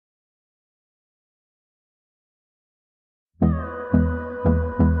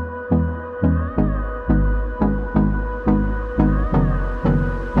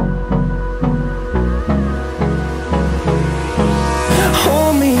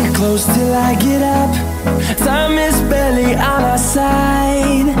close till I get up. Time is barely on our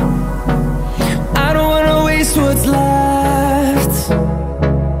side. I don't wanna waste what's left.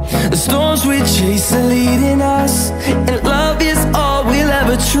 The storms we chase are leading us, and love is all we'll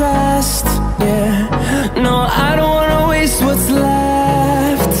ever trust. Yeah, no, I don't wanna waste what's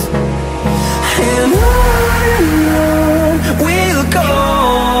left. And on we'll go,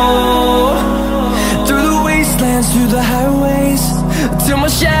 through the wastelands, through the highways, till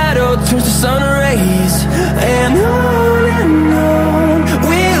my shadow turns to sun rays. And on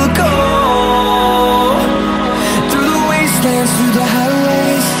we'll go, through the wastelands, through the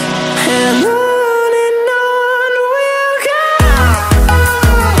highways, and on.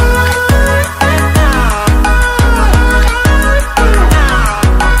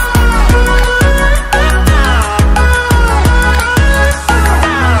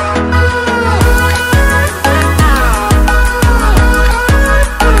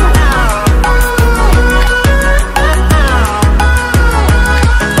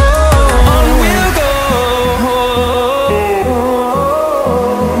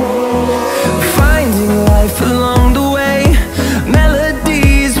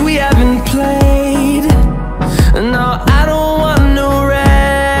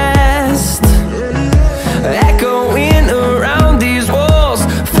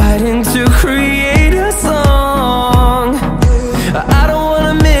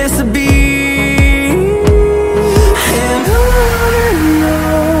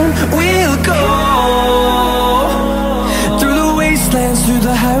 Through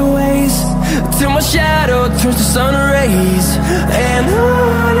the highways, till my shadow turns to sun